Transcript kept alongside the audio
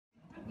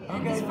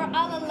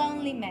alle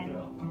lonely men.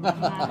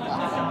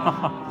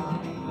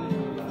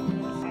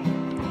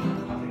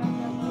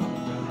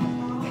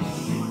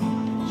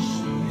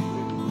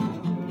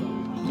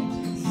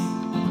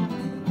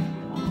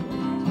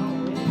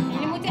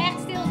 Jullie moeten echt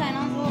stil zijn,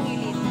 anders horen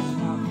jullie het.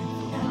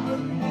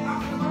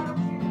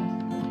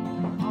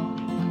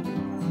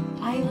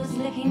 I was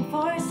looking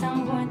for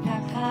someone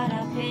got caught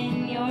up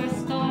in your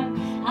storm.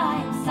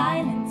 I am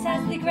silent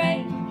as the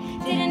grave.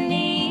 Didn't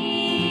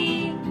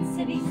need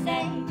to be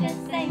saved,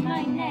 just say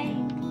my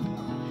name.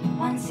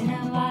 Once in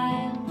a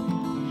while,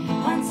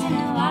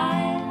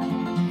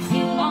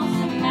 you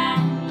lonesome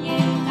man, you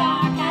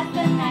dark as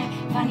the night.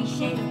 Funny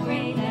shade of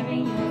grey there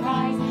in your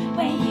eyes.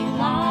 When you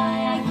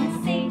lie,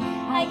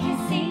 I can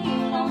see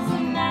you,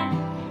 lonesome man.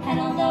 And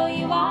although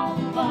you are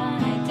the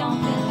one I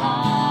don't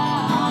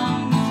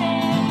belong to,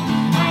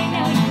 I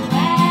know you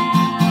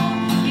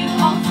well, you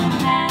lonesome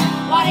man.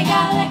 What are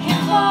you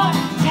looking for?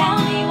 Tell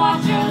me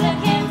what you're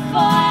looking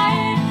for.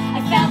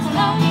 I felt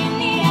alone, you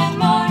needed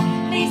more.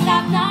 Please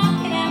stop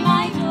knocking at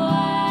my door.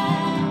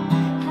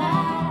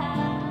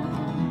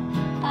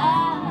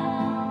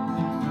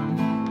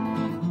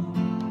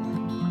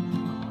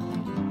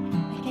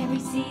 Like every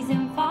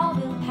season, fall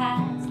will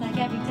pass. Like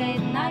every day,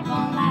 the night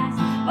won't last.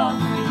 But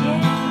for you,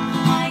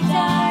 my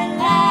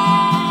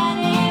darling,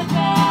 it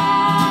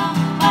will.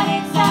 But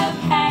it's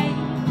okay,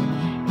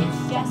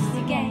 it's just a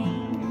game.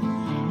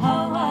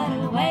 Oh, what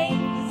a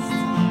waste,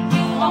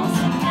 you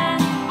lonesome man.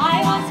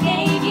 I once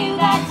gave you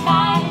that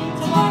time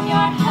to warm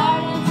your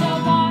heart and to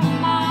warm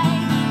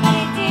mine, but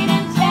it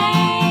didn't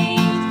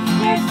change.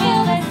 You're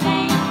still the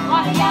same.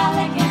 What are you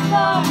looking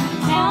for?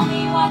 Tell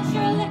me what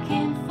you're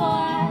looking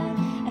for.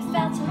 I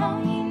felt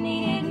alone, you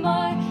needed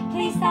more.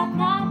 Please stop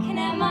knocking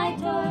at my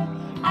door.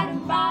 I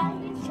don't write,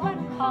 I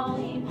don't call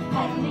you.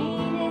 I don't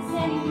need this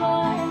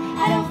anymore.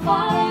 I don't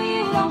follow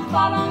you, don't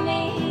follow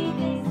me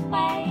this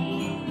way.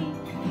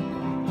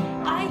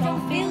 I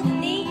don't feel the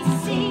need to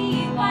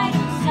see you. I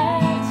don't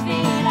search for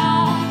you at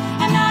all.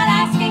 I'm not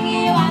asking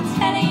you, I'm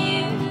telling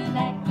you,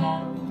 let go.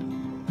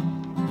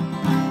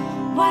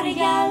 What are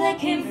you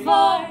looking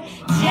for?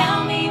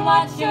 Tell me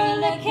what you're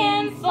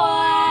looking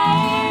for.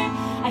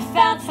 I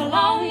felt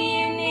alone,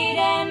 you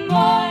needed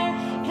more.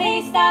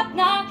 Please stop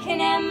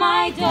knocking at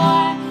my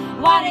door.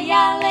 What are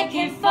you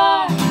looking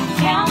for?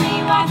 Tell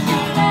me what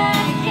you're